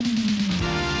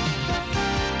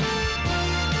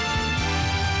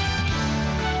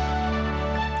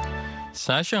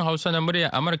Sashen Hausa na muryar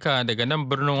Amurka daga nan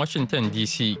birnin Washington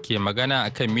DC ke magana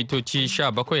akan mitoci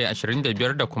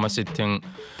 1725 da kuma 60.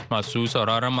 Masu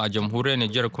sauraron mu a jamhuriyar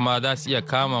Nijar kuma za su iya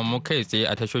kama mu kai tsaye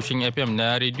a tashoshin FM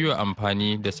na rediyo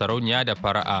amfani da sarauniya da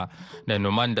fara'a da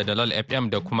Numan da Dalal FM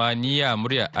da kuma Niyya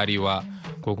muryar Arewa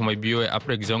ko kuma biyo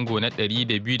Africa zango na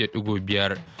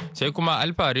 200.5 sai kuma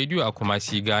Alfa Radio a kuma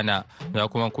si Ghana. Za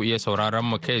kuma ku iya sauraron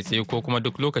mu kai tsaye ko kuma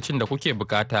duk lokacin da kuke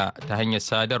bukata ta hanyar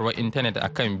sadarwar intanet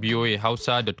akan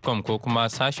hausa.com ko kuma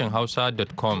sashen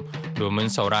hausa.com domin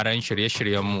sauraron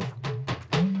shirye-shiryenmu.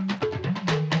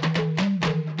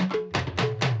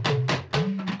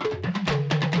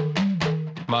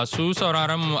 Masu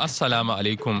sauraronmu Assalamu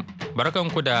alaikum.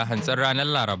 Barkanku da hantsin ranar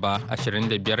Laraba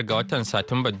 25 ga watan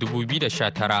Satumba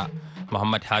 2019.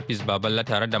 Muhammad Hafiz Baballa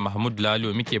tare da Mahmud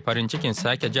Lalo muke farin cikin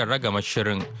sake jan ragamar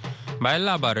shirin. Bayan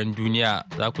labaran duniya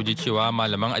za ku ji cewa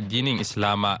malaman addinin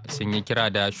Islama sun yi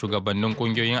kira da shugabannin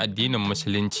kungiyoyin addinin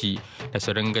Musulunci da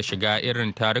su ringa shiga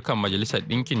irin tarukan Majalisar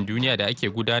Ɗinkin Duniya da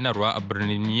ake gudanarwa a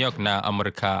birnin New York na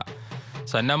Amurka.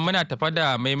 Sannan muna tafa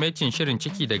da maimacin shirin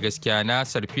ciki da gaskiya na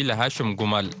Sarfila Hashim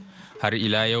Gumal. Har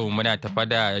ila yau muna tafa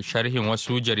da sharhin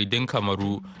wasu jaridun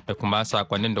Kamaru da kuma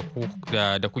sakonnin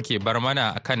da kuke bar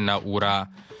mana akan na'ura.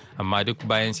 Amma duk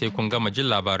bayan sai kun gama jin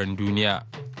labaran duniya.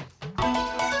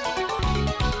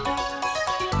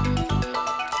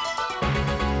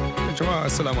 Jama'a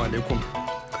assalamu alaikum.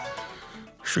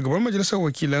 Shugaban majalisar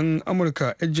wakilan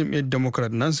Amurka 'yan jam'iyyar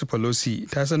Democrat Nancy Pelosi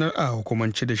ta sanar a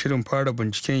hukumance da shirin fara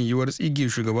binciken yiwuwar tsige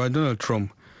shugaba Donald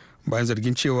Trump bayan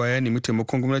zargin cewa ya nemi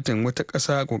taimakon gwamnatin wata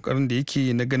ƙasa a kokarin da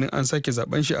yake na ganin an sake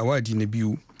zaben shi a wa'adi na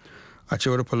biyu. A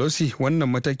cewar Pelosi, wannan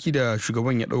mataki da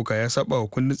shugaban ya ɗauka ya saba wa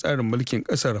kundin tsarin mulkin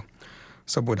ƙasar,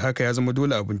 saboda haka ya zama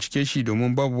dole a bincike shi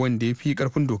domin babu wanda ya fi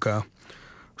ƙarfin doka.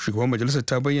 Shugaban majalisar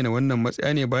ta bayyana wannan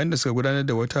matsaya ne bayan da suka gudanar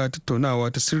da wata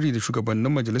tattaunawa ta sirri da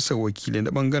shugabannin majalisar wakilai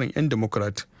na bangaren 'yan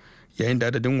democrat yayin da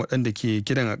adadin waɗanda ke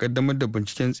kiran a kaddamar da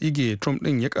binciken tsige Trump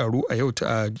ɗin ya karu a yau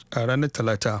a ranar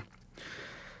Talata.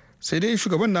 Sai dai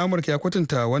shugaban na Amurka ya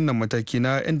kwatanta wannan mataki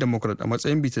na 'yan democrat a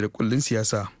matsayin bita da kullun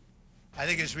siyasa.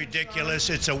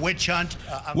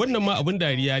 Wannan ma abin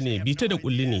dariya ne, bita da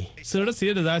kulli ne. Sun rasa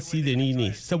yadda za su yi da ni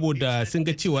ne saboda sun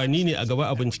ga cewa ni ne a gaba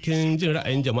a binciken jin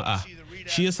ra'ayin jama'a.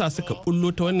 Shi yasa suka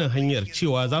bullo ta wannan hanyar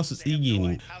cewa za su tsige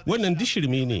ni. Wannan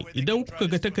dishirme ne. Idan kuka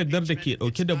ga takardar da ke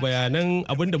dauke da bayanan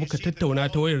abin da muka tattauna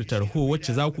ta wayar tarho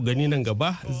wacce za ku gani nan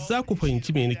gaba, za ku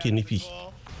fahimci me nake nufi.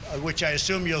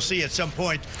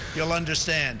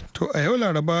 To a yau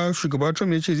Laraba shugaba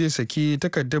Trump ya ce zai saki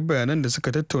takardar bayanan da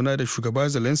suka tattauna da shugaba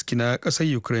Zelensky na ƙasar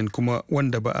Ukraine kuma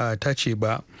wanda ba a tace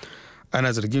ba.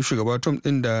 Ana zargin shugaba Trump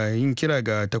ɗin da yin kira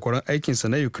ga takwaran aikinsa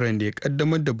na Ukraine da ya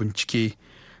ƙaddamar da bincike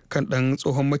kan ɗan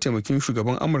tsohon mataimakin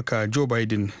shugaban Amurka Joe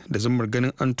Biden da zammar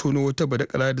ganin an tono wata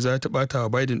badakala da za ta ɓata wa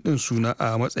Biden ɗin suna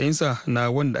a matsayinsa na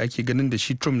wanda ake ganin da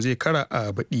shi Trump zai kara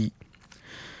a baɗi.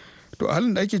 To a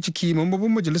halin da ake ciki mambobin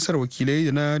majalisar wakilai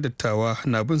da na dattawa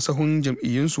na bin sahun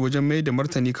jam'iyyunsu wajen mai da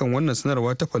martani kan wannan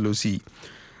sanarwa ta Pelosi.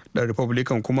 Dan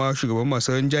Republican kuma shugaban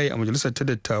masu rinjaye a majalisar ta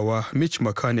dattawa Mitch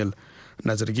McConnell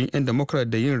na zargin 'yan Democrat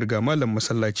da yin riga malam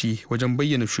masallaci wajen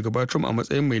bayyana shugaba Trump a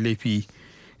matsayin mai laifi.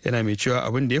 Yana mai cewa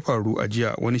abin da ya faru a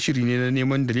jiya wani shiri ne na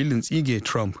neman dalilin tsige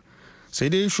Trump. Sai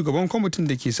dai shugaban kwamitin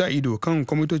da ke sa ido kan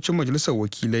kwamitocin majalisar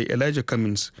wakilai Elijah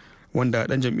Cummings, wanda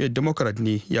dan jam'iyyar Democrat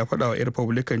ne, ya faɗa wa 'yan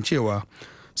Republican cewa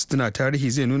suna tarihi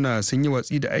zai nuna sun yi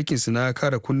watsi da aikinsu na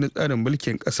kare kundin tsarin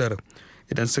mulkin ƙasar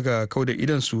idan suka kauda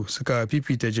idansu suka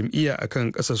fifita jam'iyya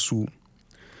akan ƙasarsu.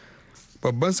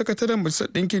 Babban sakataren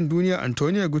Majalisar Ɗinkin Duniya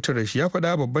Antonio Guterres ya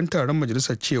faɗa babban taron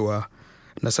majalisar cewa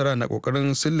nasara na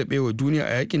kokarin sullube wa duniya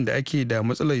a yakin da ake da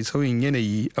matsalar sauyin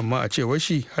yanayi, amma a cewar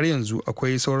shi har yanzu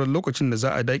akwai sauran lokacin da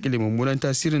za a dakile mummunan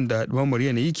tasirin da ɗumamar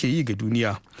yanayi ke yi ga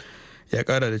duniya. Ya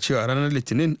kara da cewa a ranar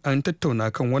Litinin an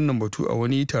tattauna kan wannan batu a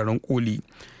wani taron koli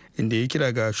inda ya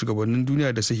kira ga shugabannin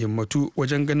duniya da su himmatu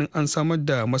wajen ganin an samar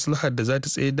da maslahar da za ta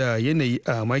tsaye da yanayi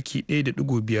a maki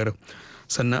 1.5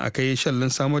 sannan a kai shallin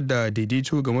samar da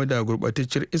daidaito game da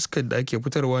gurɓatacciyar iskar da ake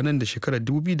fitarwa nan da shekarar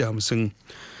 2050.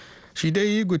 Shi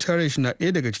dai Guterres na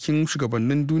ɗaya daga cikin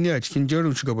shugabannin duniya cikin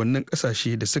jerin shugabannin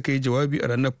ƙasashe da suka yi jawabi a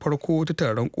ranar farko ta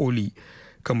taron koli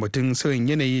kan batun sauyin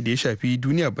yanayi da ya shafi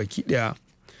duniya baki ɗaya.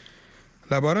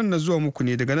 Labaran na zuwa muku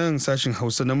ne daga nan sashen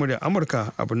Hausa na murya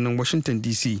Amurka a birnin Washington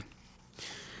DC.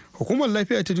 Hukumar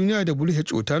lafiya ta duniya da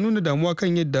WHO ta nuna damuwa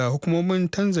kan yadda hukumomin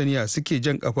Tanzania suke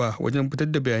jan kafa wajen fitar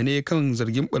da bayanai kan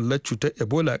zargin ɓallar cutar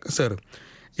Ebola a ƙasar,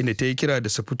 inda ta yi kira da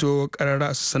su fito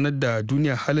ƙarara su sanar da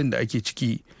duniya halin da ake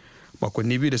ciki.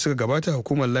 Makonni biyu da suka gabata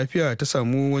hukumar lafiya ta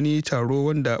samu wani taro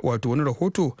wani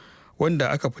rahoto wanda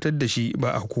aka fitar da shi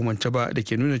ba a hukumance ba da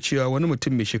ke nuna cewa wani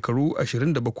mutum mai shekaru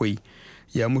 27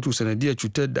 ya mutu sanadiyar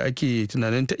cutar da ake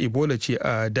tunanin ta ebola ce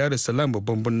a dar es salaam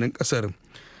babban birnin kasar.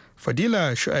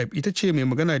 Fadila Shu'aib ita ce mai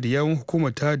magana da yawun hukumar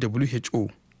ta WHO.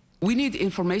 We need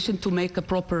information to make a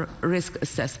proper risk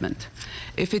assessment.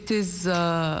 If it is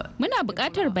Muna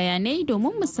buƙatar bayanai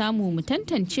domin mu samu mu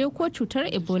tantance ko cutar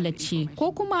Ebola ce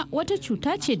ko kuma wata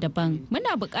cuta ce daban.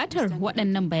 Muna buƙatar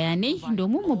waɗannan bayanai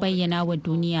domin mu bayyana wa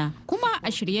duniya. Kuma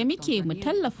a shirye muke mu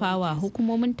tallafawa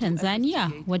hukumomin Tanzania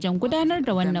wajen gudanar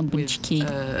da wannan bincike.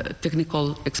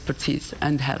 Technical expertise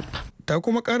and help. Ta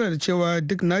kuma kara da cewa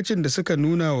duk nacin da suka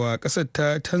nuna wa kasar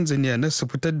ta Tanzania na su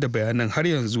fitar da bayanan har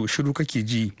yanzu shiru kake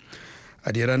ji.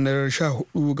 A da ranar 14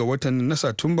 ga watan na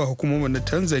Satumba hukumomin na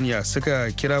Tanzania suka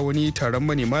kira wani taron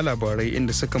manema labarai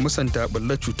inda suka musanta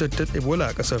ɓullar cutar ta Ebola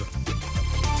a kasar.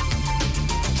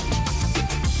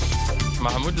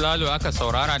 Mahmud Lalo aka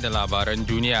saurara da labaran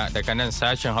duniya daga nan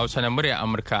sashen Hausa na murya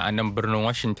Amurka a nan birnin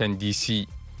Washington DC.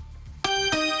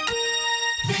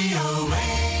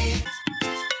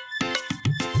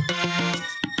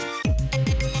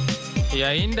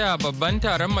 Yayin da babban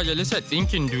taron Majalisar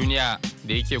Ɗinkin Duniya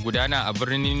da yake gudana a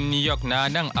birnin New York na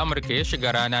nan Amurka ya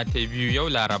shiga rana ta biyu yau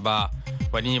Laraba,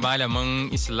 wani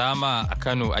malamin Islama a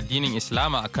Kano, addinin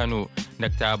Islama a Kano,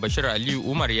 Dr. Bashir Aliyu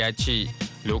Umar ya ce,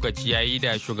 lokaci ya yi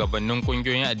da shugabannin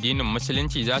kungiyoyin addinin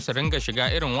Musulunci za su ringa shiga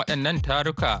irin waɗannan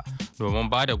taruka domin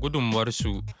ba da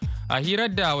gudunmuwarsu. A hirar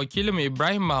da wakilin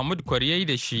Ibrahim Mahmud Kwari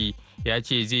da shi, ya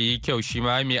ce zai yi kyau shi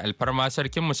ma mai alfarma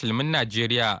sarkin musulmin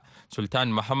Najeriya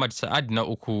Sultan Muhammad Sa'ad na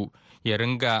uku ya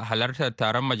ringa halartar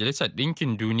taron Majalisar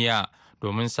Ɗinkin Duniya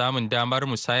domin samun damar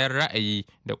musayar ra'ayi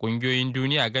da ƙungiyoyin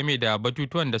duniya game da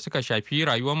batutuwan da suka shafi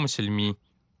rayuwar musulmi.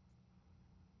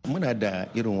 Muna da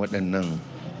irin waɗannan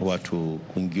wato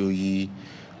ƙungiyoyi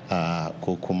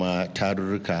ko kuma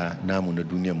tarurruka namu na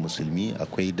duniyar musulmi.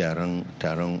 Akwai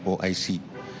taron OIC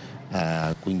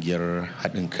a kungiyar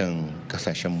haɗin kan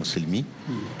kasashen musulmi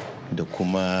da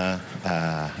kuma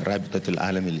rabitatul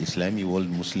alamil islami world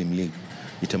muslim league,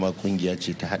 ita ma kungiya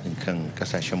ce ta haɗin kan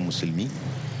kasashen musulmi,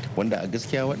 wanda a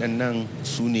gaskiya waɗannan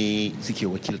su ne suke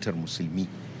wakiltar musulmi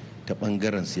ta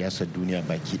ɓangaren siyasar duniya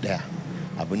baki ɗaya.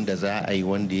 Abinda za a yi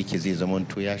wanda yake zai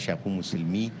zamanto ya shafi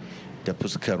musulmi ta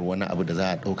fuskar wani abu da za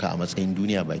a ɗauka a matsayin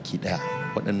duniya baki ɗaya,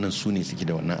 waɗannan su ne suke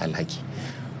da wannan alhaki.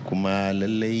 Kuma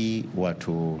lallai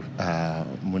wato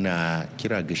muna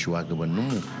kira ga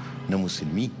shugabanninmu na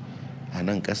musulmi a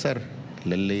nan kasar,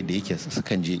 lallai da yake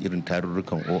sukan je irin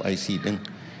tarurrukan OIC din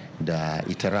da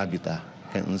ita rabita,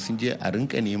 kan in sun je a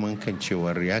rinka neman kan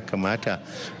cewar ya kamata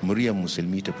muryar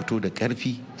musulmi ta fito da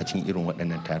karfi a cikin irin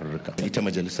waɗannan tarurruka. Ita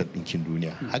majalisar ɗinkin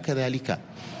duniya haka zalika,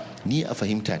 ni a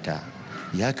fahimtata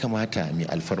ya kamata mai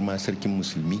alfarma sarkin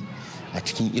musulmi a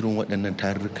cikin irin waɗannan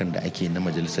tarurrukan da ake na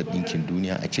majalisar ɗinkin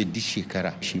duniya a ce duk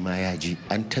shekara shi ma ya je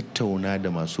an tattauna da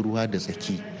masu ruwa da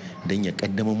tsaki don ya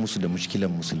ƙaddamar musu da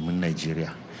mushkilan musulmin Najeriya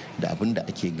da abin da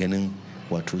ake ganin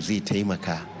wato zai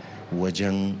taimaka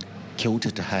wajen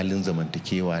kyautata halin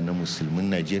zamantakewa na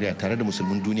musulmin Najeriya tare da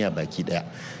musulmin duniya baki daya,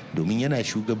 domin yana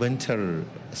shugabantar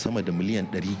sama da miliyan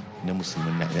 100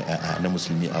 na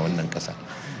musulmi a wannan ƙasa.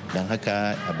 Don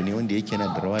haka abu ne wanda yake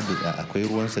na da rawa da akwai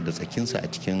ruwansa da tsakinsa a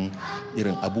cikin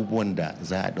irin abubuwan da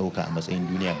za a ɗauka a matsayin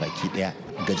duniya baki ɗaya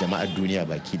ga jama'ar duniya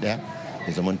baki ɗaya,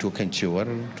 ya zamanto kan cewar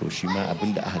to shi ma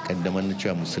abin da aka kaddamar na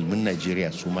cewa musulmin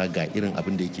Najeriya su ma ga irin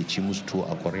abin da yake ci musu tuwo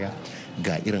a ƙwarya,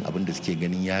 ga irin abin da suke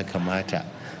ganin ya kamata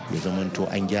ya zamanto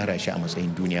an gyara shi a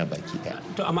matsayin duniya baki daya.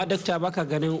 To amma dakta, baka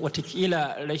ganin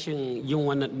watakila rashin yin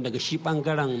wannan daga shi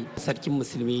bangaren sarkin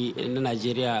musulmi na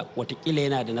Najeriya watakila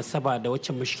yana da nasaba da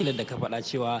waccan mushkilar da ka faɗa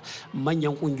cewa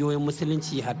manyan kungiyoyin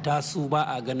musulunci hatta su ba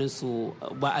a ganin su,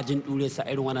 ba a jin dure sa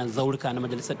irin wannan zaurika na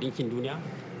majalisar ɗinkin duniya?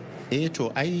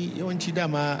 To ai yawanci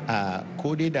dama a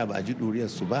ko dai da ba a ji duriyar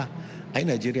su ba, ai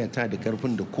Najeriya tana da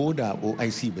karfin da ko da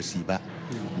OIC ba su ba,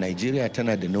 Najeriya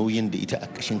tana da nauyin da ita a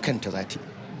kashin kanta za ta.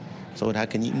 Saboda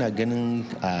haka ni ina ganin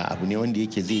abu ne wanda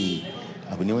yake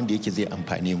zai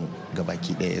amfane mu ga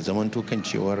baki ɗaya, ya zamanto kan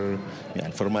cewar mai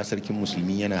alfarma sarkin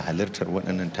musulmi yana halartar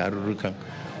waɗannan tarurrukan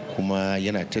kuma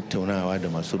yana tattaunawa da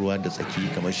masu ruwa da tsaki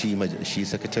kamar shi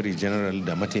sakatare general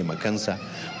da mataimakansa,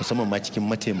 musamman ma cikin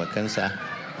mataimakansa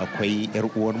akwai 'yar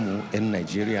uwarmu 'yan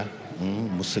Najeriya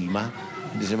musulma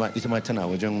da ita ma tana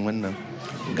wajen wannan,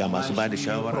 ga masu ba da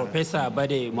shawara. Profesa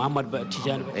Bade Muhammad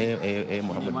Tijani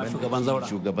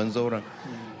shugaban zauren,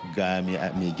 ga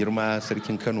mai girma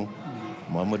sarkin Kano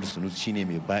Muhammadu Sunusi shine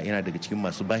yana daga cikin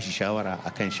masu bashi shawara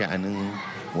akan sha'anin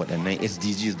waɗannan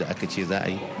SDGs da aka ce za a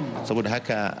yi. Saboda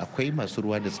haka akwai masu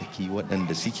ruwa da tsaki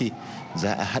waɗanda suke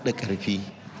za a haɗa ƙarfi,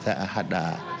 za a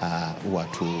haɗa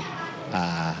wato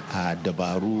a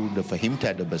dabaru da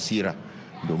fahimta da basira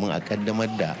domin a kaddamar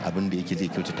da abin da yake zai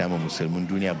kyautata ma musulmin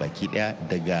duniya baki daya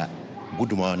daga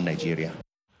gudunmawar Najeriya.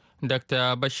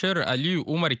 Dr. Bashir Aliyu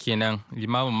Umar kenan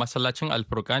limamin masallacin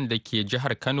Alfurkan da ke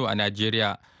jihar Kano a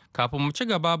Najeriya. Kafin mu ci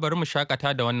gaba bari mu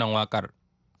shakata da wannan wakar.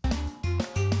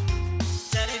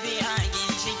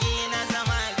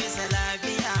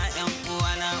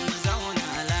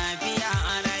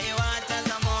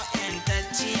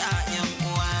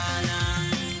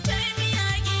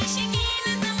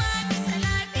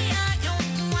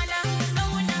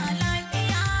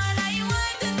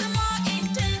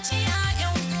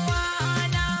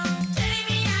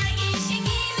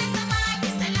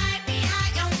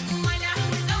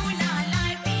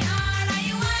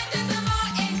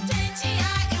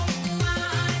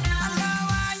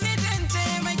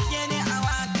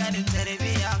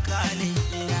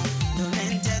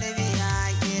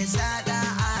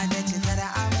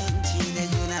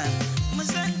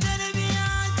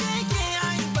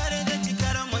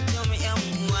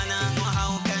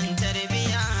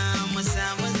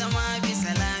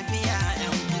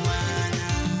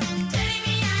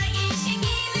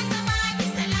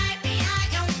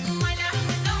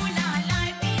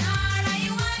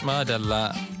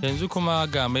 Madalla yanzu kuma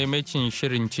ga maimacin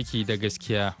shirin ciki da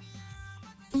gaskiya.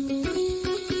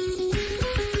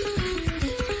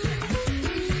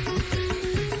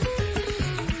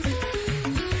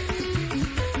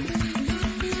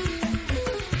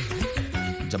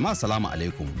 Jama'a salamu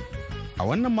alaikum. A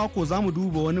wannan mako za mu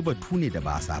duba wani batu ne da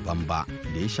ba sabon ba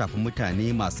da ya shafi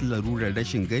mutane masu larurar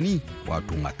rashin gani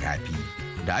wato makafi.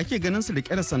 Da ake ganin su da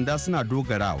ƙyar sanda suna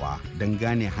dogarawa don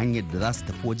gane hanyar da za su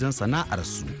tafi wajen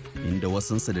sana'arsu inda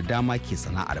wasunsu da dama ke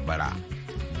sana'ar bara.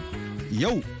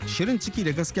 Yau shirin ciki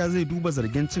da gaskiya zai duba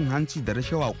zargin cin hanci da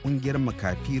rashawa ƙungiyar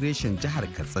makafi reshen jihar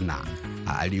Katsina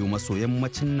a arewa maso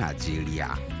yammacin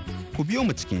Najeriya. Ku biyo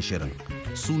mu cikin shirin.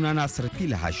 Sunana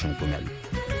Sarfila Hashin Gumel.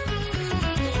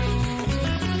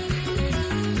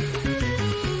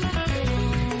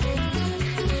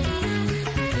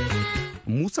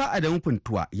 Musa Adamu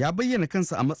Funtuwa ya bayyana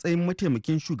kansa a matsayin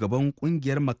mataimakin shugaban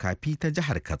kungiyar makafi ta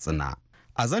jihar Katsina.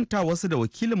 A zanta wasu da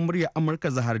wakilin murya Amurka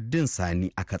Zahardin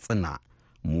Sani a Katsina.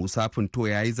 Musa Funtuwa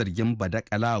ya yi zargin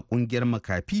badakala a kungiyar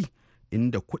makafi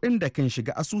inda kuɗin da kan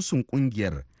shiga asusun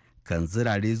kungiyar kan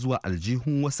zirare zuwa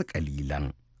aljihun wasu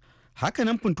kalilan.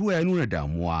 Hakanan Funtuwa ya nuna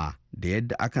damuwa da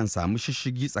yadda akan samu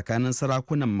shishigi tsakanin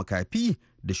sarakunan makafi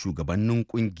da shugabannin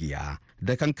kungiya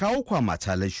da kan kawo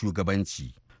kwamatalar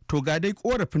shugabanci. To ga dai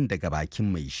korafin daga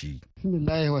bakin mai shi.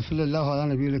 Bismillahi wa sallallahu ala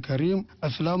nabiyil karim.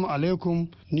 Assalamu alaikum.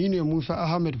 Ni ne Musa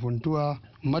Ahmed Funtuwa,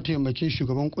 mataimakin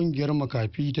shugaban kungiyar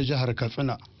makafi ta jihar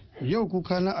Katsina. Yau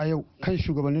kuka na a yau kan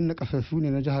shugabannin na kasassu ne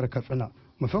na jihar Katsina,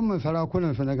 musamman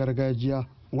sarakunan su na gargajiya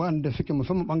wanda suke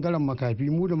musamman bangaren makafi.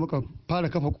 Mu da muka fara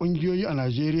kafa kungiyoyi a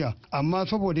Najeriya, amma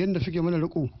saboda yadda suke mana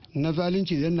riko na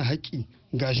zalunci da na haƙƙi,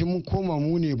 gashi mun koma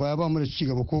mu ne baya ba mu da ci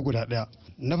gaba ko guda ɗaya.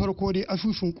 Na farko dai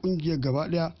asusun kungiyar gaba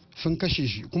daya sun kashe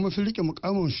shi, kuma sun rike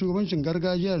mukamin shugabancin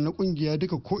gargajiya na kungiya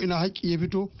duka ko ina haƙƙi ya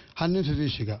fito hannunsa zai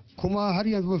shiga, kuma har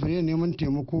yanzu ba su yi neman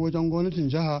taimako wajen gwamnatin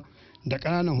jiha da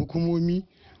ƙananan hukumomi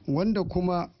wanda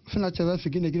kuma suna ce za su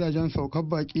gina gidajen saukar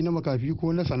baki na makafi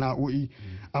ko na sana'o'i,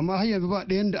 amma har yanzu ba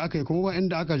ɗayan da aka yi kuma ba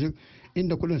inda aka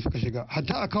inda kuɗin suka shiga.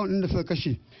 Hatta akawun ɗin da suka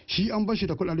kashe shi an bashi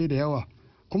da kuɗaɗe da yawa,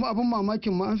 kuma abin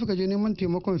mamakin ma an suka je neman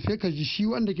taimakon sai ka ji shi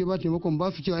wanda ke ba taimakon ba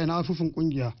su cewa ina asusun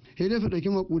kungiya, sai dai su dauki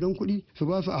makudan kuɗi su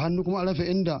ba su a hannu kuma a rasa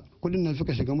inda kuɗin nan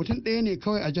suka shiga. Mutum ɗaya ne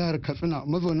kawai a jihar Katsina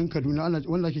mazaunin Kaduna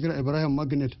wanda ake kira Ibrahim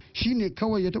Magnet, shi ne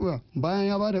kawai ya taɓa bayan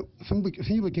ya bada sun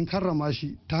yi bikin karrama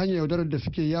shi ta hanyar yaudarar da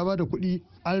suke, ya bada kuɗi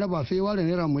an raba sai ya ware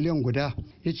naira miliyan guda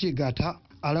ya ce gata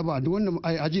a raba duk wanda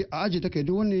a aje ta kai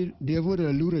duk wanda da ya zo da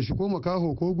lalurar shi ko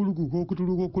makaho ko gurgu ko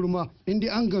kuturu ko kurma in dai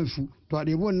an gansu to a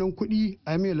ɗebi wannan kuɗi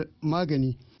a mai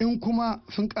magani, in kuma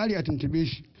sun ƙare a tuntuɓe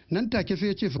shi nan take sai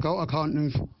ya ce su kawo akawun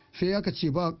ɗinsu, sai ya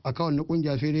ce ba akawun na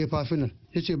ƙungiya sai dai fasinal,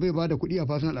 ya ce bai ba da kuɗi a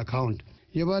fasinal account,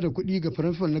 ya ba da kuɗi ga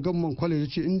principal na gamman college, ya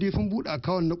ce in dai sun buɗe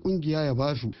akawun na ƙungiya ya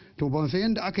ba su. To ban san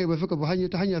yadda aka yi ba, suka bi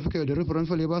hanya suka yi da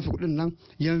principal ya ba su kuɗin nan,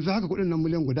 yanzu haka kuɗin nan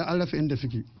miliyan guda an rasa inda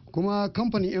suke. Kuma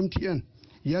kamfanin MTN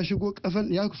ya shigo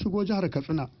jihar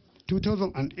Katsina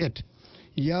 2008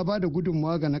 ya ba da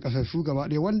gudunmawa ga nakasassu gaba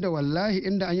ɗaya, wanda wallahi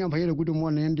inda an yi amfani da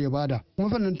gudunmawar nan yadda ya bada, kuma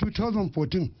sannan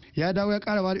 2014 ya dawo ya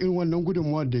ƙara bada irin wannan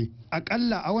gudunmawar dai.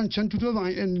 Akalla a wancan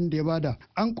 2008 da ya bada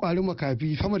an kwari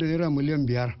makafi sama da naira miliyan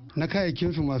 5, na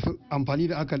kayayyakin su masu amfani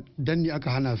da aka danne aka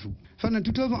hana su. Sannan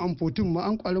 2014 ma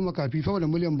an kwari makafi saboda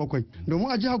miliyan 7 domin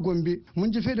a jihar Gombe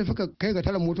mun ji sai da suka kai ga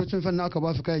tara motocin sannan aka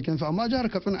ba su kayayyakin su, amma jihar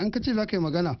Katsina an kace za ka yi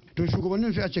magana to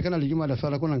shugabannin sai a ce kana rigima da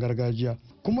sarakunan gargajiya.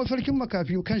 Kuma sarkin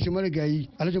makafi kanshi marigayi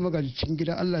Alhaji Magaji cikin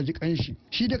gida Allah ji kanshi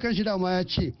shi da kanshi dama ya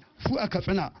ce su a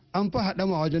Katsina an fa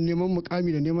haɗama wajen neman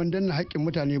mukami da neman danna haƙƙin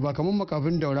mutane ba kamar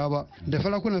makafin Daura ba da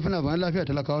sarakunan suna bayan lafiya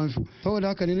talakawan su. Saboda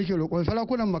haka ne nake roƙon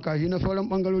sarakunan makafi na sauran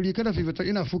bangarori kada su fita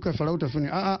ina fuka sarauta su ne,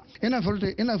 a'a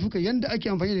ina fuka yanda ake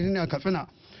amfani da ni a Katsina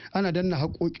ana danna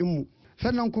haƙoƙin mu.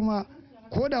 Sannan kuma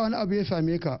ko da wani abu ya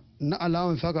same ka na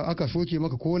alawan saka aka soke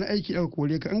maka ko wani aiki aka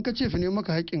kore ka in ka ce su ne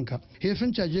maka haƙƙinka he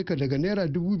sun caje ka daga naira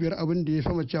 5,000 abin da ya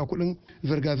sama cewa kuɗin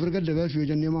zirga-zirgar da za su yi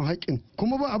wajen neman haƙƙin.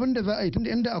 Kuma ba abin da za a yi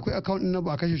tunda inda akwai account ɗin nan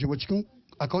ba a kashe shi ba cikin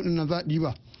account ɗin nan za a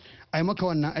ɗiba a yi maka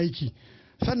wannan aiki.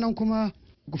 Sannan kuma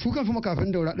su kan su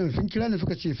makafin Daura ɗin sun kira ne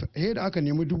suka ce he da aka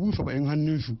nemi 70,000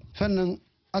 hannunsu sannan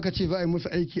aka ce za a yi musu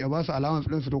aiki a ba su allowance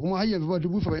ɗinsu to kuma har yanzu ba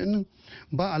 70,000 ɗin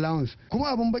ba allowance. Kuma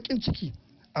abin bakin ciki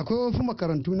akwai wasu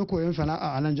makarantu na koyon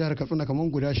sana'a a nan jihar Katsina kamar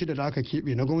guda 6 da aka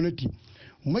keɓe na gwamnati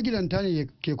magidanta ne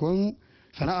ke koyon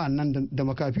sana'a nan da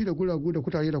makafi da guragu da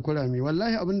kutare da kurame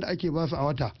wallahi abin da ake ba su a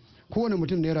wata kowane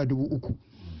mutum naira 3,000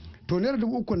 to naira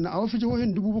 3,000 na a wasu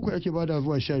jihohin 7,000 ake bada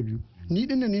zuwa 12. Ni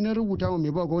dinnan ni na rubuta ma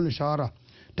mai ba gwamnati shawara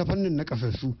ta fannin na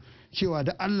kasassu cewa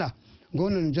da Allah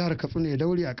gwamnan jihar Katsina ya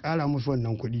daure a ƙara musu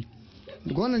wannan kuɗi.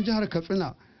 Gwamnan jihar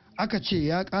Katsina aka ce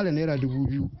ya ƙara naira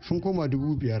 2,000 sun koma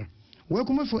 5,000 wai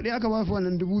kuma sau ɗaya aka ba su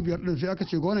wannan 5,000 ɗin sai aka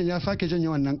ce gwamnan ya sake janye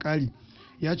wannan ƙari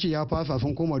ya ce ya fasa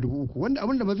sun koma 3,000 wanda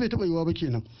abin da ba zai taɓa yiwa ba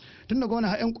kenan tunda gwamnan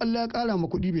har 'yan ƙwallo ya ƙara ma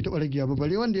kuɗi bai taɓa ragiya ba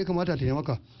bare wanda ya kamata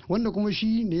taimaka wanda kuma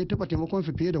shi ne ya taɓa taimakon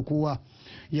su fiye da kowa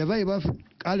ya zai ba su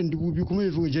ƙarin 2,000 kuma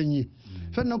ya zo janye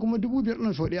sannan kuma 5,000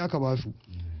 ɗin sau ɗaya aka ba su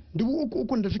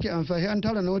 3,000 da suke amsa sai an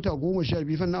tara na wata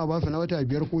 12 sannan a ba su na wata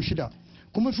 5 ko 6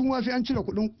 kuma su ma sai an cire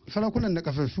kuɗin sarakunan na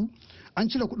kasarsu an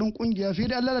cire kuɗin kungiya sai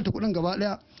dai an lalata kuɗin gaba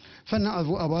ɗaya sannan a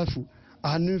zo a basu a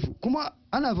hannunsu kuma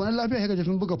ana zaune lafiya sai gaji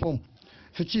sun buga fom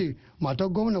su ce matar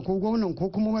gwamna ko gwamnan ko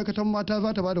kuma ma'aikatan mata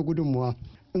za ta bada gudunmuwa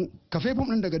ka fai fom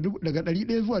ɗin daga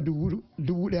 100 zuwa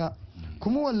 1,000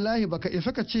 kuma wallahi baka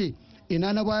isa ka ce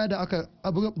ina na baya da aka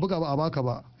buga ba a baka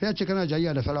ba sai a ce kana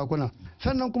jayayya da sarakuna.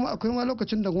 Sannan kuma akwai ma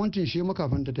lokacin da gwamnatin shi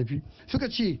makafin ta tafi suka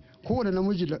ce kowane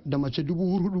namiji da mace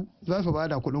 4,000 za su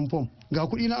bada kuɗin fom ga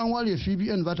kuɗi na an ware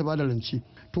CBN za ta bada rance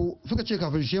to suka ce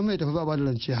kafin shi mai tafi ba bada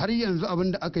rance har yanzu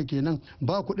abin da aka kenan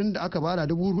ba kuɗin da aka bada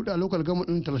 4,000 a local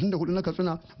government 34 na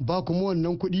Katsina ba kuma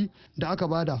wannan kuɗi da aka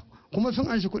bada kuma sun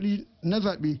anshi kuɗi na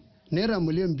zaɓe naira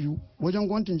miliyan 2 wajen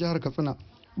gwamnatin jihar Katsina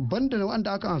banda da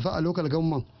wanda aka ansa a local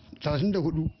government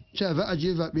 34 cewa za a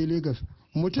je zaɓe Lagos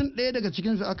mutum ɗaya daga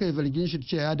cikinsu aka yi zargin shi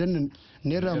cewa ya danna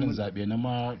naira zaɓe na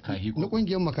makahi na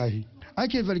ƙungiyar makahi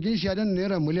ake zargin shi ya danna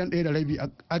naira miliyan 1.5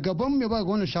 a gaban mai ba ga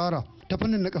wani shawara ta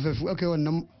fannin na kasassu aka yi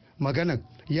wannan maganar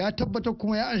ya tabbatar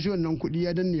kuma ya anshi wannan kuɗi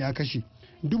ya danne ya kashe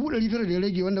 900 da ya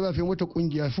rage wanda ba fi mota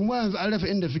ƙungiya su ma yanzu an rasa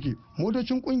inda suke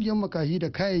motocin ƙungiyar makahi da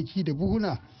kayayyaki da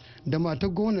buhuna da matar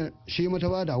gona shi mata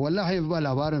bada wallahi yanzu ba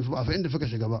labarin su a fa inda suka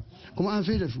shiga ba kuma an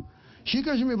sai da su shi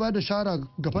kanshi mai bada shara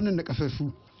ga fannin na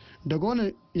kasassu da gona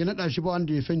ya nada shi ba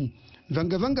wanda ya sani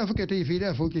zanga-zanga suka ta yi sai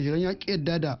da sauke shi dan ya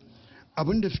kiyarda da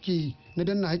abin da suke yi na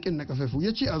danna haƙƙin na kasassu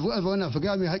ya ce a zo a zauna su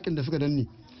ga mai haƙƙin da suka danne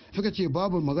suka ce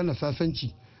babu magana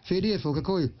sasanci sai dai ya sauka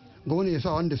kawai gona ya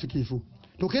sa wanda suke so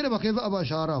to kai da ba kai za a ba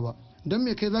shahara ba dan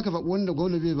me kai zaka zaɓi wanda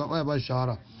gona zai zaɓa ya ba shi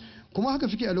shahara kuma haka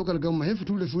suke a lokal gamma sai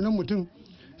fito da sunan mutum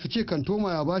su ce kan toma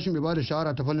ya bashi mai bada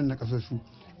shahara ta fannin na kasassu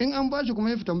in an bashi kuma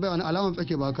ya fi tambaya wani alaman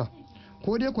tsake baka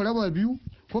ko dai ku raba biyu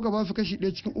ko ka ba su kashi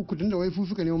 1 cikin 3 tunda wai su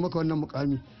suka nemo maka wannan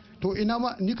mukami to ina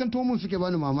ma ni kan tomun suke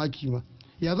bani mamaki ma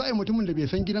ya za a yi mutumin da bai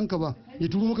san gidanka ba ya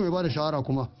turo maka mai bada shahara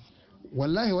kuma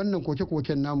wallahi wannan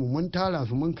koke-koken namu mun tara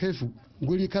su mun kai su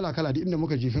guri kala-kala da inda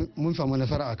muka je mun samu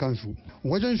nasara a kansu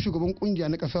wajen shugaban kungiya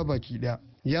na kasa baki daya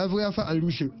ya zo ya sa an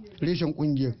rushe reshen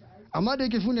kungiyar amma da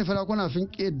yake su ne sarakuna sun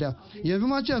ƙeda yanzu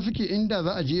ma cewa suke inda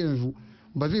za a je yanzu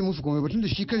ba zai musu komai ba tunda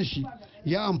shi kan shi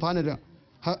ya amfana da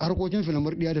harkokin su na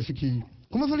murdiya da suke yi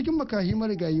kuma sarkin makahi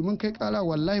marigayi mun kai kala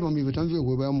wallahi ba mai fitan zai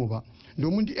goyi bayan mu ba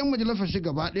domin duk yan majalisar shi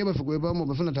gaba ɗaya ba su goyi bayan mu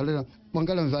ba suna tare da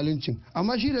bangaren zaluncin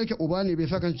amma shi da yake uba ne bai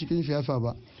sa kan cikin siyasa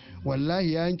ba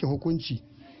wallahi ya yanke hukunci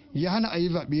ya hana a yi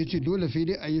zaɓe ya ce dole sai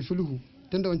dai a yi sulhu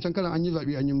tunda wancan kalan an yi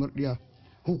zaɓe an yi murdiya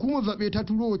hukumar zaɓe ta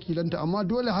turo wakilanta amma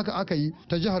dole haka aka yi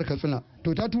ta jihar Katsina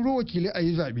to ta turo wakilai a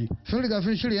yi zaɓe sun riga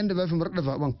sun shirya yadda za su murɗa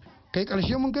zaɓen kai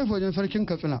ƙarshe mun kai wajen sarkin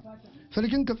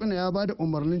Katsina ya ba da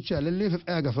umarnin cewa lalle su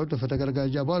tsaya ga sarta ta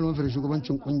gargajiya ba ruwan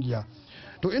shugabancin kungiya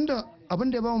to inda abin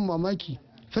da ya ba mu mamaki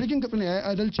sarkin Katsina ya yi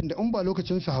adalcin da in ba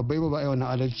lokacin sahabbai ba a yi wannan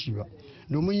adalci ba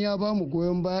domin ya ba mu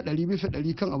goyon baya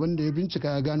 100% kan abin da ya bincika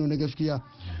ya gano na gaskiya.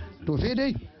 To sai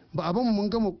dai ba abin mun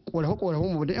gama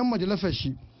ƙorafe-ƙorafen mu da 'yan majalisar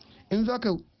shi in za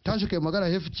ka tashi kai magana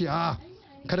ya fice a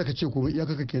kada ka ce komai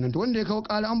iyakaka kenan. To wanda ya kawo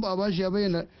ƙala an ba a bashi ya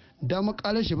bayyana damar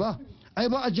ƙalar shi ba ai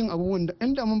ba a jin abubuwan da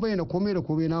inda mun bayyana komai da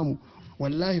komai namu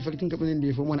wallahi sarkin katsina da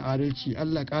ya fi mana adalci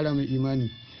Allah ƙara mai imani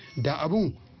da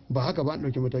abun ba haka ba an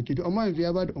ɗauki mataki to amma yanzu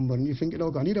ya ba da umarni sun ki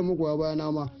ɗauka ni da magoya baya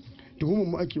na ma tuhumar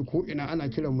mu ake ko ina ana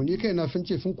kiran mu ni kai na sun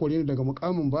ce sun kore ni daga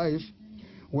mukamin bayis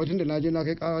wajen da na je na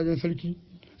kai ƙara sarki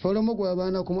sauran magoya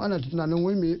baya na kuma ana tunanin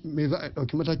wai me za a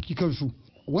ɗauki mataki kansu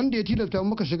wanda ya tilasta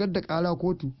muka shigar da ƙara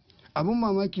kotu abin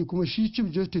mamaki kuma shi chief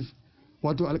justice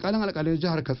wato alƙalin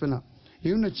jihar Katsina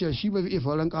ya nuna cewa shi ba zai iya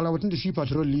faruwar ƙara ba tunda shi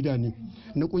patrol leader ne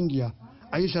na ƙungiya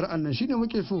a yi shari'an nan shine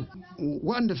muke so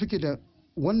waɗanda suke da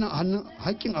wannan hannun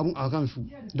haƙƙin abun a kansu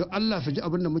don Allah su ji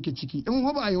abin da muke ciki in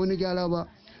ba a yi wani gyara ba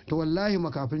to wallahi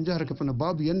makafin jihar Katsina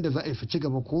babu yanda za a yi ci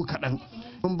gaba ko kaɗan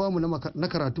mun bamu na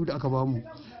karatu da aka bamu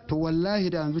to wallahi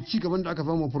da yanzu ci gaban da aka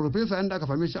bamu professor yanda aka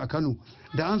same shi a Kano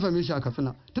da an same shi a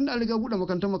Katsina tunda an riga buɗe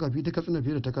makarantar makafi ta Katsina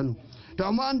fiye da ta Kano to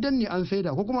amma an danne an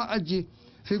saida ko kuma ajiye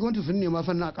sai gwamnati sun nema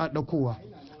sannan a ɗaukowa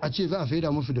a ce za a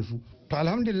saida musu da su to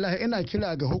alhamdulillah ina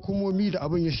kira ga hukumomi da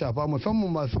abin ya shafa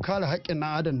musamman masu kare haƙƙin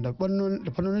na adam da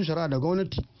fannonin shari'a da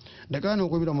gwamnati da ƙananan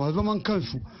hukumi da masu zaman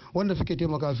kansu wanda suke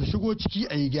taimaka su shigo ciki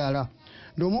a yi gyara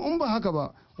domin in ba haka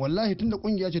ba wallahi tunda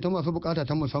kungiya ce ta masu bukata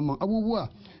ta musamman abubuwa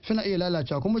suna iya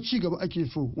lalacewa kuma ci gaba ake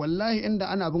so wallahi inda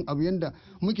ana bin abu yanda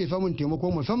muke samun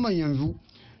taimako musamman yanzu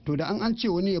to da an ce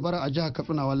wani ya bara a jihar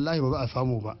Katsina wallahi ba za a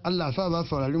samu ba Allah sa za su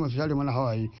saurari masu share mana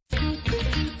hawaye.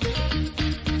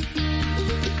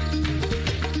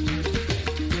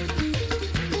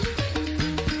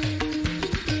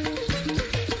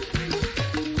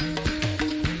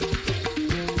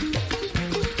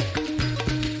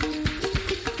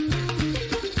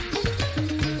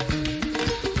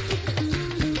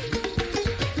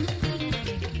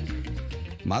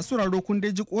 Masu raro kun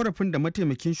dai ji korafin da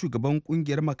mataimakin shugaban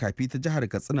kungiyar makafi ta jihar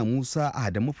Katsina Musa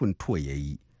Adamu Funtuwa ya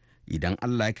yi. Idan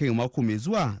Allah ya kai mako mai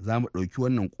zuwa za mu ɗauki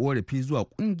wannan korafi zuwa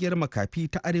kungiyar makafi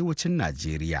ta arewacin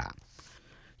Najeriya.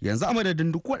 Yanzu a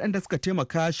madadin duk waɗanda suka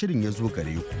taimaka shirin ya zo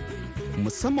gare ku.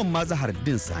 Musamman ma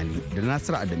Zahardin Sani da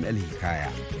Nasiru Adamu Hikaya.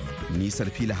 Nisar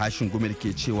fili hashin gumel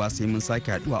ke cewa sai mun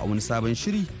sake haɗuwa a wani sabon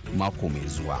shiri mako mai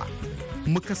zuwa.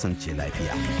 Mu kasance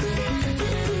lafiya.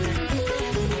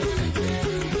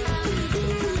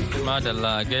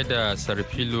 Madalla gaida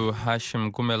Sarfilu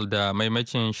Hashim Gumel da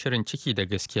maimakin shirin ciki da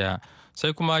gaskiya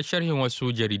sai kuma sharhin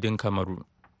wasu jaridun Kamaru.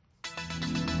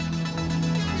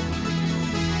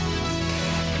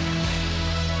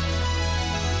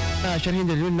 Sharhin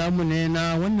jaridun namu ne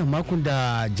na wannan makon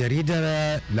da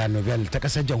jaridar La Nouvelle ta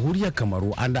kasar jamhuriyar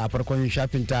Kamaru an da a farkon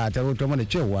shafin ta rahoto mana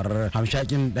cewar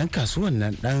hamshakin dan kasuwan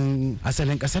nan dan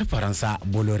asalin kasar Faransa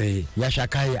Bolore ya sha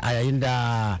kai a yayin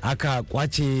da aka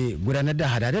kwace gudanar da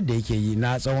hadadar da yake yi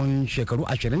na tsawon shekaru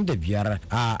 25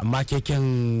 a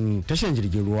makeken tashar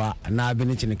jirgin ruwa na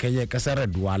birnin cinikayyar kasar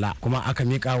Duwala kuma aka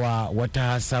mika wa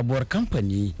wata sabuwar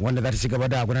kamfani wanda za ta ci gaba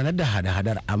da gudanar da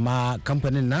hada-hadar amma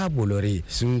kamfanin na Bolore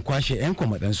sun kwashe 'yan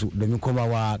kwamadansu domin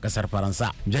komawa kasar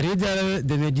Faransa. Jaridar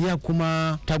da media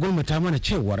kuma ta gulmata mana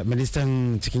cewar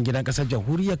ministan cikin gidan kasar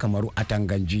jamhuriyar Kamaru a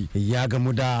Tanganji ya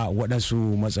gamu da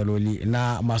waɗansu matsaloli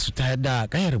na masu tayar da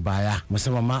kayar baya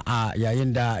musamman ma a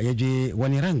yayin da ya je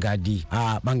wani rangadi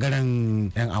a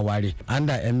bangaren 'yan aware. An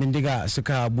da 'yan bindiga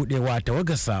suka buɗewa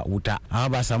tawagarsa wuta amma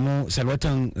ba samu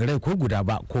salwatan rai ko guda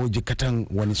ba ko jikatan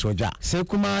wani soja. Sai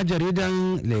kuma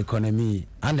jaridan l'economy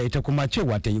an da ita kuma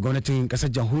cewa ta yi gwamnatin kasar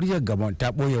jamhuriyar Gabon ta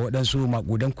ɓoye waɗansu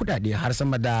makudan kudade har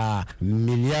sama da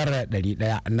miliyar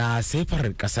 100 na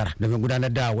sefar kasar domin gudanar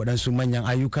da waɗansu manyan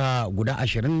ayyuka guda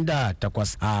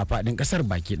 28 a faɗin kasar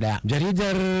baki ɗaya.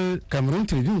 Jaridar Cameroon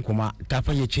Tribune kuma ta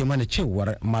fayyace mana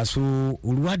cewar masu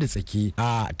ruwa da tsaki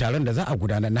a taron da za a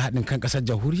gudanar na haɗin kan kasar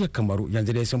jamhuriyar Kamaru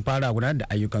yanzu dai sun fara gudanar da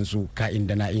ayyukansu ka'in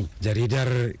da na'in.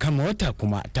 Jaridar Kamawata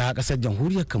kuma ta kasar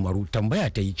jamhuriyar Kamaru tambaya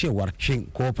ta yi cewar shin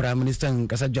ko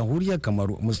firaministan kasar jamhuriyar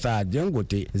Kamaru Musa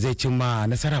Dangote zai cimma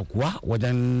nasara kuwa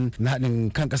wajen naɗin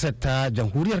kan kasar ta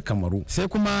jamhuriyar Kamaru. Sai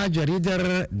kuma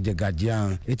jaridar The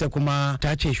Guardian ita kuma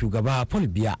ta ce shugaba Paul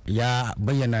Biya ya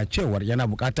bayyana cewar yana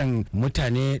bukatan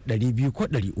mutane 200 ko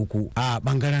 300 a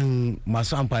bangaren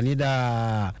masu amfani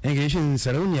da Ingilishin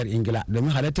sarauniyar Ingila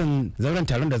domin halartar zauren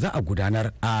taron da za a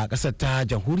gudanar a kasar ta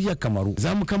jamhuriyar Kamaru.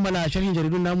 Za mu kammala sharhin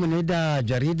jaridun namu ne da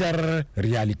jaridar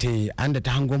Realite an da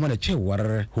ta hango mana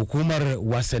cewar hukumar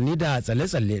wasanni da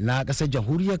tsalle-tsalle na kasar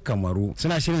jamhuriyar jamhuriyar kamaru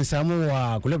suna shirin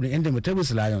samowa kulab din indomitable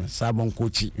lion sabon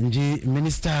koci, in ji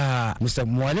minista Mr.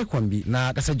 Mwale Kwambi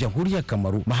na kasar jamhuriyar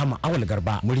kamaru. Muhammad Awal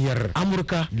Garba, muryar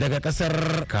Amurka daga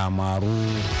kasar Kamaru.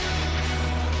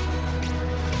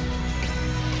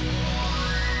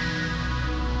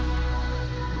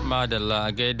 Madalla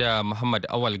a gaida Muhammad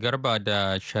Awal Garba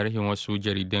da sharhin wasu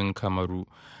jaridun Kamaru.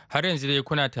 Har yanzu dai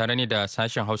kuna tare ne da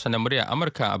sashen Hausa na murya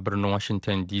Amurka a birnin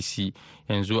Washington DC.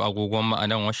 Yanzu agogon mu a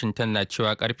nan Washington na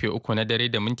cewa karfe 3 na dare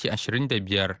da minti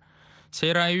 25.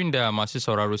 Sai rayuwar da masu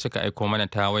sauraro suka aiko mana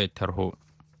ta wayar tarho.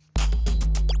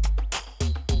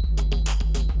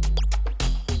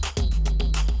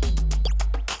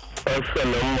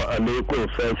 Assalamu alaikum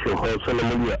sashen Hausa na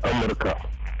murya Amurka.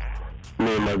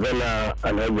 Mai magana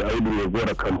Alhaji Audu mai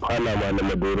gora Kampala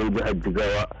malama dorin jihar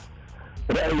Jigawa.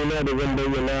 Ra'ayina da zan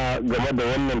bayyana game da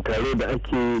wannan tare da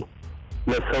ake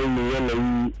na sauyin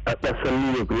yanayi a ƙasar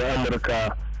New York na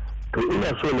Amurka, to ina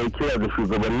so na kira da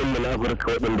shugabanninmu na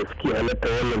Afirka waɗanda suke halatta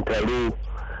wannan taro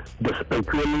da su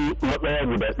ɗauki wani matsaya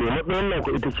guda ɗaya. Matsayin nan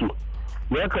ku ita ce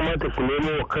ya kamata su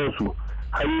nemo wa kansu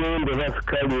hanyoyin da za su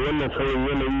kare wannan sauyin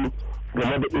yanayi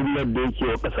game da illar da yake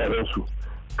wa ƙasashensu.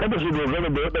 Kada su dogara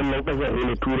da waɗannan ƙasashe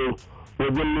na turai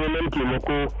wajen neman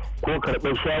taimako ko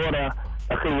karɓar shawara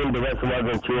akan yadda za su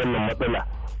magance wannan matsala.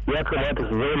 Ya kamata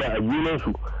su zauna a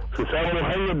junansu su samu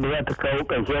hanyar da za ta kawo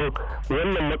ƙarshen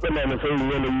wannan matsala na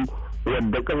sauyin yanayi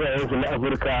wadda ƙasashensu na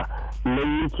Afirka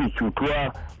nan yake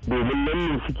cutuwa, domin nan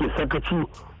ne suke sakaci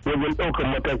wajen ɗaukar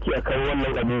mataki akan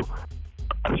wannan abu.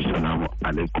 Assalamu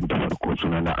alaikum, da farko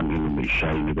suna na Aminu mai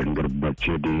shayi na garin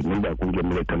Garbace da mun da kungiyar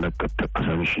militan ta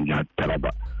kasar shi jihar Taraba.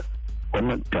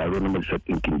 Wannan taro na Majalisar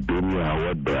Ɗinkin Duniya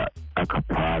wadda aka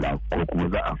fara ko kuma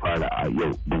za a fara a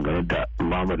yau dangane da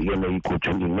mamar yanayi ko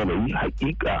canjin yanayi,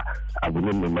 hakika abu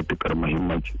ne mai matukar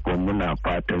muhimmanci, kuma muna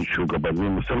fatan shugabanni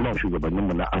musamman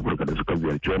shugabanninmu na Afirka da suka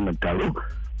ziyarci wannan taro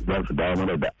za su dawo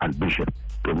mana da albishir,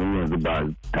 domin yanzu ba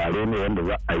taro ne wanda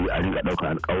za a yi a ringa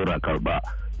ɗaukar alƙawura ba,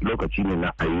 lokaci ne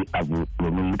na a yi abu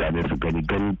domin mutane su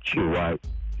ganin cewa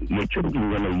ya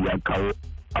canjin yanayi ya kawo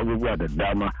abubuwa da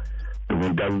dama,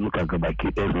 domin dazuzzuka ga baki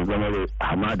ɗaya sun zama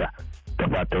hamada. Da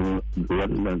fatan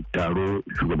wannan taro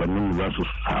shugabannin za su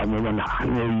samu mana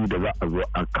hanyoyi da za a zo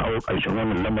a kawo ƙarshen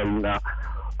wannan lamarin na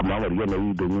mamar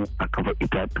yanayi domin a kafa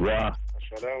itatuwa.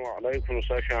 Assalamu alaikum,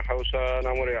 sashen Hausa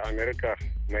na murya Amerika.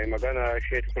 Mai magana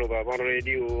Shehu Baban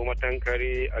Rediyo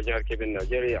Matankari a jihar Kebbi,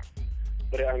 Najeriya.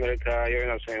 Murya Amerika yau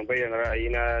yana son bayyana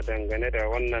ra'ayina dangane da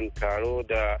wannan taro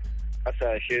da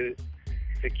ƙasashe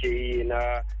suke yi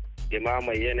na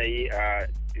limamar yanayi a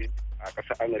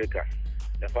ƙasar Amurka.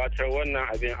 Da fatar wannan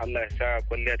abin Allah ya sa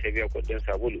kwalliya ta biya kuɗin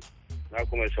sabulu. Na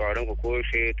kuma sauraron ku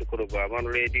koshe Tukuru Baban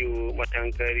Rediyo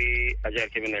Matankari a jihar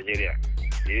Kebbi, Najeriya.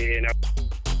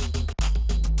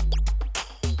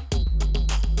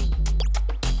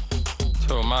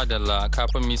 To madalla,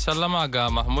 kafin mi sallama ga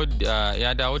Mahmud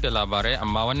ya dawo da labarai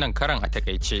amma wannan karan a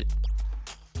takaice.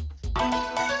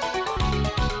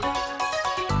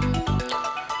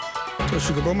 To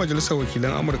shugaban majalisar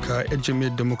wakilan Amurka 'yan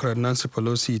jam'iyyar Democrat Nancy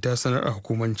Pelosi ta sanar a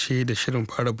hukumance da shirin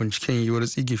fara binciken yiwuwar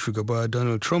tsige shugaba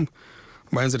Donald Trump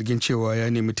bayan zargin cewa ya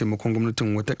nemi taimakon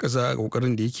gwamnatin wata ƙasa a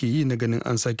kokarin da yake yi na ganin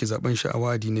an sake zaben shi a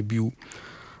wa'adi na biyu.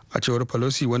 A cewar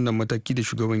Pelosi, wannan mataki da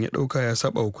shugaban ya ɗauka ya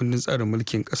saba wa kundin tsarin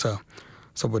mulkin ƙasa.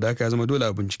 Saboda haka ya zama dole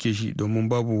a bincike shi domin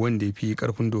babu wanda ya fi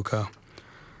karfin doka.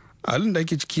 A halin da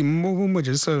ake ciki, mambobin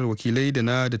majalisar wakilai da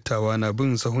na dattawa na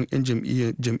bin sahun 'yan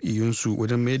jam'iyyunsu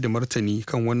wajen mayar da martani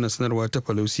kan wannan sanarwa ta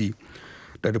Pelosi.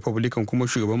 Da Republican kuma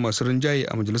shugaban masu rinjaye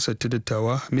a majalisar ta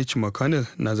dattawa Mitch McConnell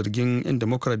na zargin 'yan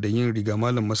Democrat da yin riga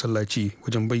malam masallaci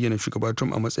wajen bayyana shugaba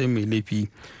Trump a matsayin mai laifi.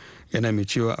 Yana mai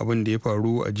cewa abin da ya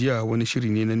faru a jiya wani shiri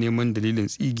ne na neman dalilin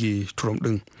tsige Trump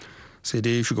din. Sai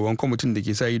dai shugaban kwamitin da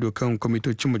ke sa ido kan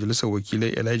kwamitocin majalisar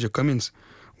wakilai Elijah Cummings,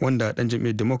 wanda dan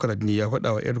jam'iyyar Democrat ne, ya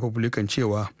faɗa wa 'yan Republican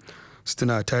cewa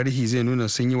suna tarihi zai nuna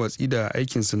sun yi watsi da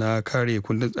aikinsu na kare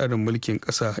kundin tsarin mulkin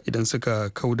ƙasa idan suka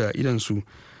kauda idansu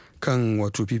kan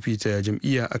wato fifita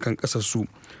jam'iyya akan ƙasarsu.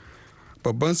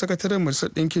 Babban sakataren Majalisar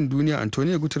Ɗinkin Duniya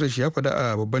Antonio Guterres ya faɗa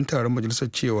a babban taron majalisar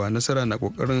cewa nasara na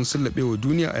ƙoƙarin sullaɓewa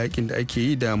duniya a yakin da ake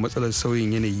yi da matsalar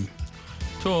sauyin yanayi.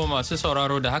 To masu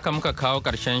sauraro, da haka muka kawo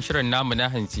ƙarshen shirin namu na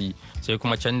hantsi, sai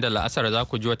kuma can da la'asar za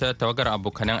ku ji wata tawagar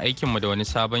abokanan aikinmu da wani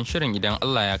sabon shirin idan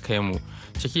Allah ya kai mu,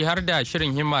 ciki har da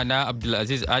shirin himma na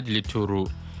Abdulaziz Adili Toro.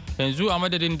 Yanzu a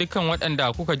madadin dukkan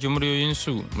waɗanda kuka ji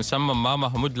muryoyinsu, musamman ma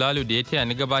Mahmud Lalo da ya taya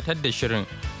ni gabatar da shirin,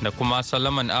 da kuma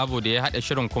Solomon Abo da ya haɗa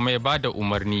shirin kuma ya ba da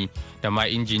umarni, da ma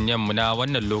injiniyan mu na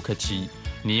wannan lokaci.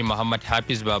 Ni Muhammad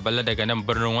Hafiz Baballa daga nan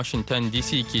birnin Washington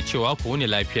DC ke cewa ku wuni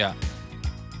lafiya.